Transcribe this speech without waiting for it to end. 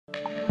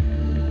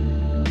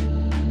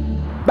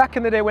Back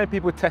in the day when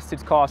people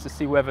tested cars to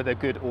see whether they're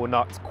good or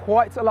not,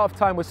 quite a lot of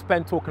time was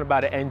spent talking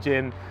about the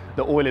engine,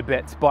 the oily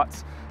bits,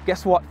 but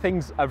guess what?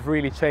 Things have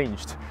really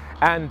changed.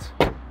 And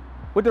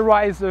with the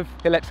rise of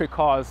electric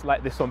cars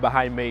like this one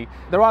behind me,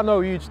 there are no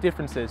huge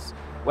differences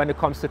when it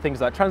comes to things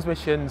like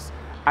transmissions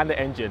and the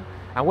engine.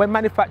 And when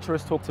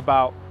manufacturers talked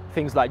about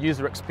things like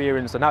user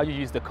experience and how you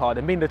use the car, they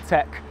mean the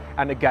tech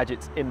and the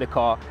gadgets in the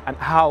car and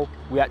how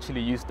we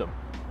actually use them.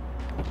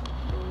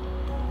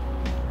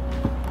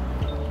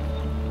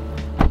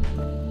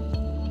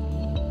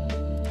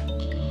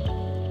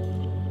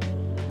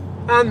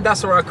 And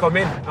that's where I come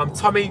in. I'm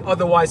Tommy,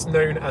 otherwise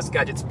known as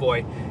Gadgets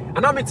Boy,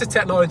 and I'm into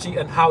technology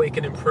and how it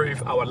can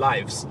improve our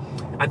lives.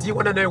 And do you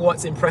want to know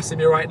what's impressing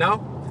me right now?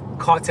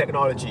 Car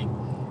technology.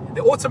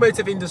 The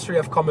automotive industry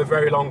have come a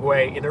very long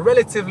way in a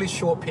relatively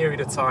short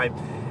period of time,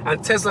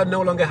 and Tesla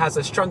no longer has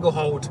a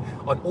stranglehold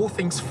on all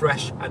things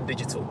fresh and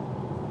digital.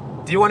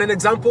 Do you want an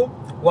example?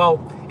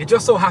 Well, it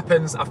just so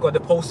happens I've got the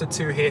Polestar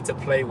 2 here to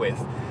play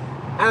with.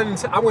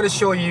 And I'm going to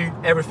show you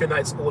everything that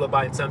it's all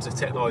about in terms of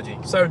technology.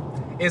 So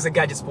here's a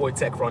Gadgets Boy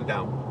tech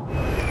rundown.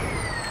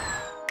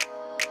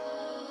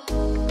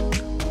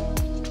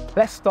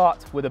 Let's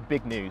start with the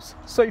big news.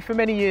 So for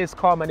many years,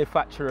 car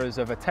manufacturers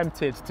have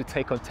attempted to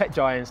take on tech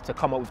giants to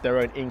come up with their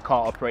own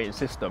in-car operating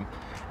system.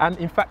 And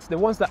in fact, the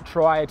ones that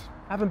tried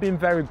haven't been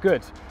very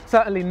good.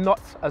 Certainly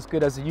not as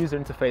good as the user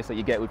interface that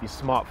you get with your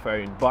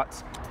smartphone.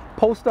 But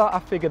Polestar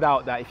have figured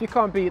out that if you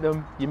can't beat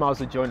them, you might as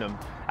well join them.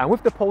 And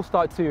with the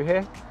Polestar 2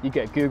 here, you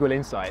get Google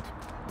inside.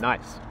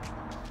 Nice.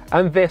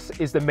 And this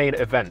is the main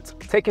event.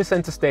 Taking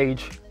center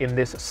stage in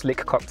this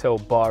slick cocktail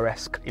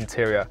bar-esque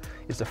interior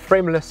is the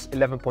frameless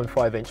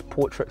 11.5-inch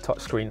portrait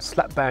touchscreen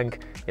slap bang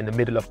in the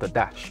middle of the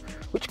dash,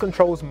 which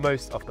controls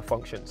most of the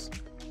functions.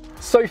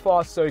 So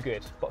far, so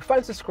good, but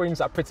fancy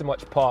screens are pretty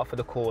much par for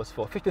the course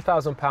for a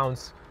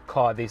 £50,000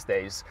 car these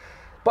days.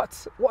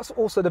 But what's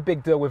also the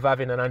big deal with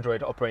having an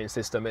Android operating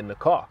system in the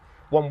car?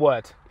 One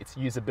word, it's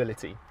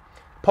usability.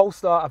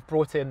 Polestar have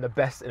brought in the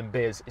best in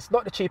biz. It's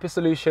not the cheapest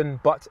solution,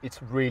 but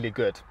it's really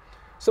good.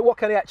 So what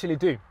can it actually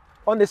do?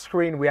 On this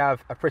screen, we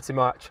have a pretty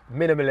much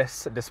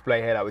minimalist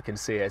display here that we can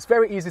see here. It's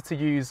very easy to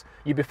use.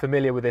 You'll be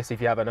familiar with this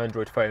if you have an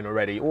Android phone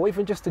already, or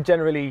even just in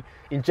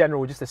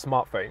general, just a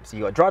smartphone. So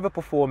you got driver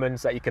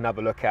performance that you can have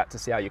a look at to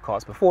see how your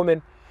car's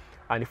performing.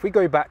 And if we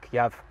go back, you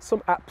have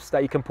some apps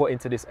that you can put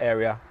into this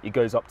area. It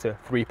goes up to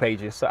 3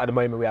 pages. So at the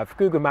moment we have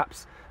Google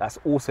Maps, that's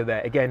also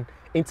there, again,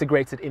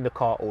 integrated in the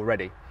car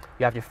already.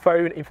 You have your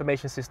phone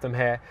information system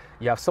here.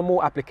 You have some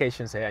more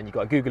applications here, and you've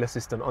got a Google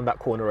Assistant on that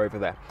corner over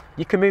there.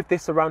 You can move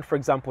this around, for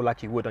example,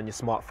 like you would on your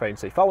smartphone.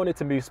 So if I wanted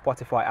to move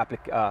Spotify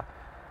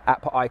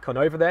app icon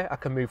over there, I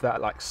can move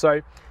that like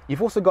so.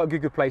 You've also got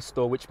Google Play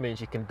Store, which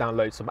means you can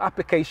download some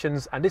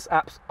applications, and these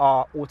apps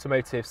are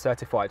automotive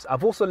certified.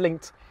 I've also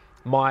linked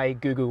my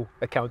Google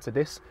account to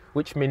this,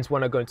 which means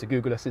when I go into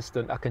Google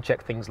Assistant, I can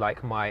check things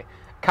like my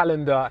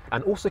calendar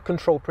and also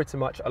control pretty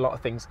much a lot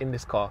of things in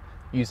this car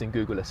using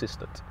Google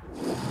Assistant.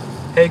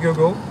 Hey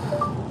Google,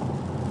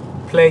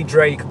 play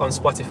Drake on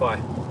Spotify.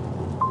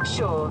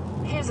 Sure,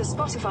 here's a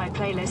Spotify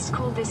playlist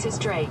called This Is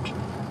Drake.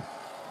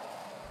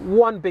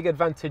 One big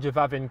advantage of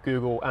having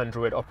Google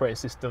Android operating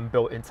system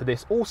built into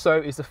this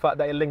also is the fact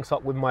that it links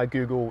up with my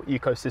Google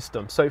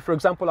ecosystem. So for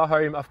example, at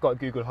home, I've got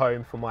Google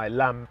Home for my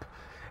lamp.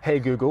 Hey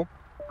Google,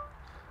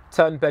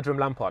 turn bedroom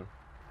lamp on.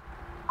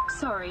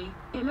 Sorry,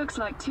 it looks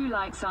like 2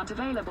 lights aren't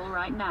available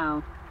right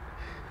now.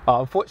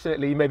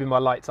 Unfortunately, maybe my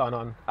lights aren't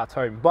on at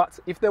home, but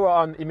if they were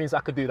on, it means I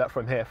could do that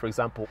from here, for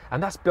example.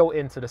 And that's built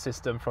into the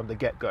system from the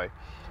get-go.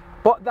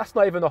 But that's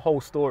not even the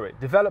whole story.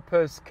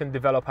 Developers can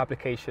develop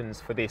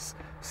applications for this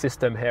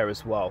system here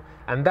as well.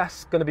 And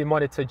that's going to be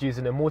monitored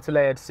using a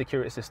multi-layered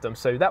security system.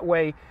 So that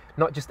way,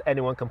 not just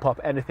anyone can pop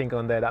anything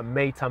on there that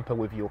may tamper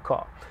with your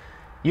car.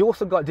 You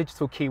also got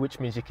digital key, which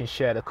means you can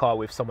share the car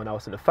with someone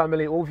else in the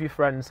family or with your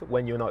friends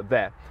when you're not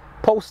there.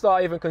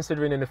 Polestar even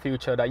considering in the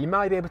future that you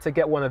might be able to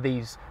get one of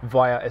these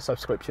via a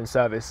subscription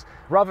service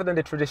rather than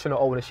the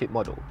traditional ownership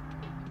model.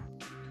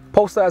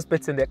 Polestar has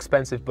bitten the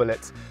expensive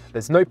bullet.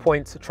 There's no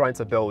point trying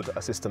to build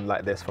a system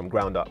like this from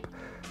ground up.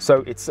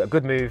 So it's a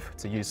good move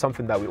to use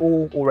something that we're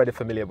all already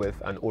familiar with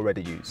and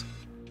already use.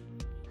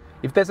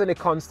 If there's any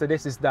cons to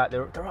this is that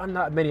there aren't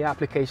that many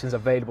applications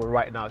available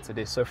right now to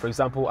this. So for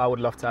example, I would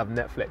love to have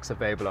Netflix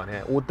available on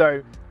here.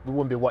 Although we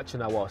wouldn't be watching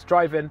that whilst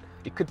driving,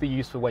 it could be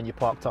useful when you're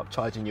parked up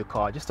charging your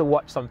car, just to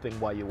watch something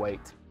while you wait.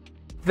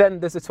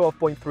 Then there's a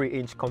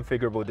 12.3-inch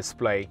configurable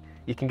display.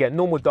 You can get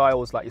normal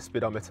dials like your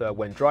speedometer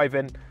when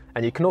driving,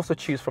 and you can also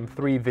choose from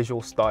 3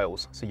 visual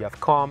styles. So you have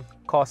calm,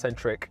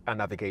 car-centric, and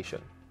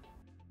navigation.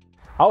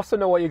 I also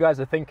know what you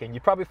guys are thinking.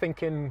 You're probably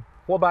thinking,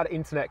 what about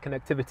internet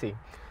connectivity?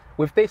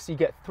 With this, you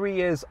get 3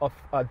 years of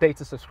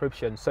data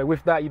subscription. So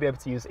with that, you'll be able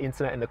to use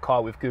internet in the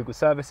car with Google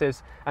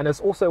services. And there's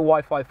also a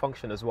Wi-Fi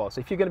function as well.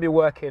 So if you're going to be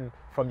working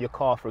from your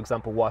car, for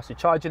example, whilst you're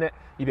charging it,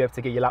 you'll be able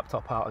to get your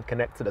laptop out and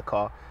connect to the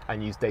car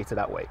and use data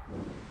that way.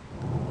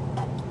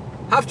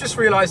 I've just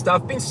realized that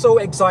I've been so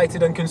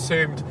excited and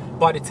consumed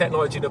by the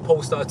technology of the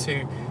Polestar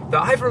 2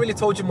 that I haven't really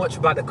told you much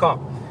about the car.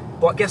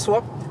 But guess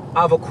what?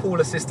 I have a cool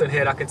assistant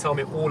here that can tell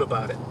me all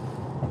about it.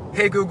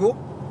 Hey Google,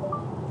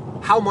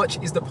 how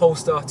much is the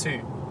Polestar 2?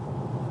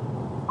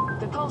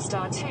 The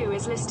Polestar 2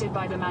 is listed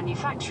by the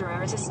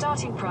manufacturer at a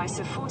starting price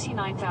of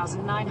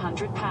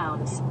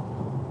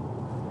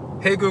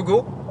 £49,900. Hey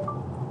Google,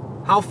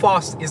 how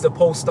fast is the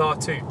Polestar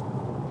 2?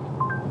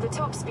 The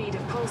top speed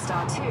of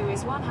Polestar 2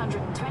 is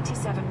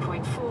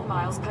 127.4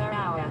 miles per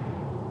hour.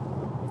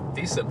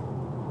 Decent.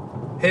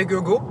 Hey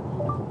Google,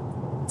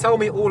 tell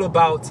me all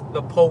about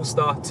the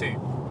Polestar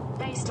 2.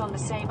 Based on the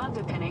same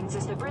underpinnings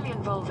as the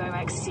brilliant Volvo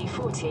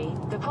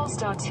XC40, the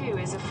Polestar 2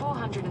 is a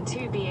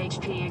 402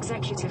 bhp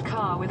executive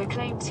car with a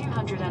claimed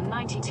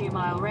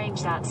 292-mile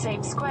range that's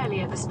aimed squarely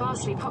at the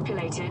sparsely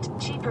populated,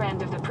 cheaper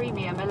end of the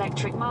premium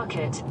electric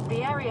market,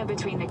 the area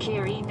between the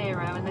Kia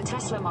e-Niro and the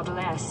Tesla Model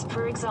S,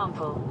 for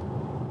example.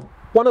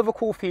 One other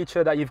cool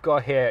feature that you've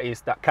got here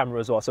is that camera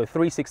as well, so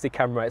 360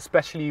 camera,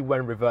 especially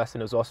when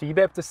reversing as well, so you'll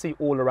be able to see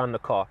all around the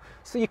car.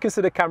 So you can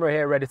see the camera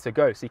here ready to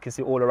go, so you can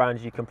see all around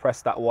you. You can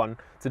press that one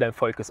to then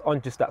focus on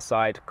just that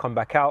side, come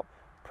back out,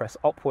 press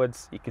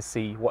upwards, you can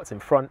see what's in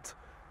front.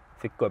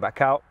 If you go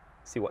back out,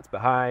 see what's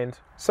behind.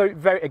 So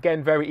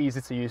very easy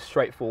to use,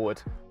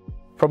 straightforward.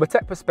 From a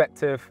tech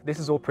perspective, this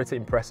is all pretty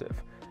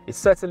impressive. It's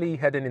certainly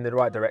heading in the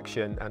right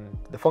direction, and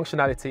the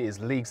functionality is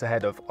leagues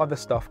ahead of other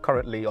stuff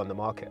currently on the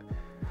market.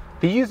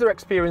 The user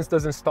experience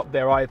doesn't stop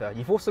there either.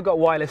 You've also got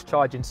wireless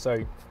charging, so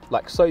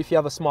if you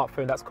have a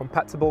smartphone that's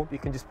compatible, you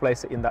can just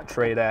place it in that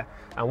tray there,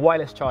 and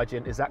wireless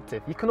charging is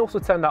active. You can also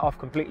turn that off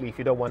completely if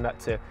you don't want that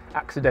to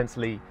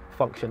accidentally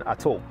function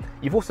at all.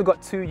 You've also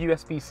got 2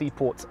 USB-C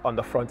ports on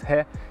the front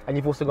here, and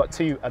you've also got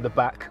 2 at the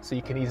back, so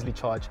you can easily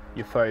charge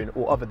your phone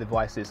or other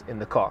devices in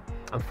the car.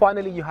 And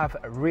finally, you have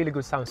a really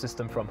good sound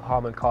system from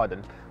Harman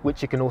Kardon,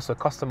 which you can also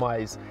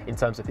customize in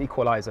terms of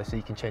equalizer, so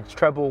you can change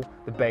treble,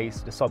 the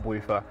bass, the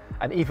subwoofer,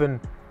 and even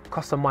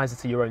customize it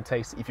to your own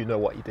taste if you know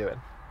what you're doing.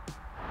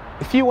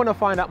 If you want to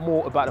find out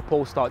more about the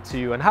Polestar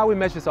 2 and how it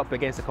measures up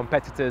against the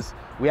competitors,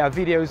 we have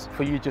videos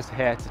for you just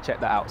here to check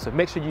that out. So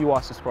make sure you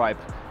are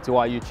subscribed to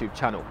our YouTube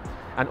channel.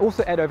 And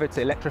also head over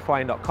to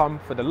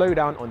electrifying.com for the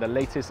lowdown on the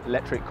latest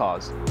electric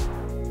cars.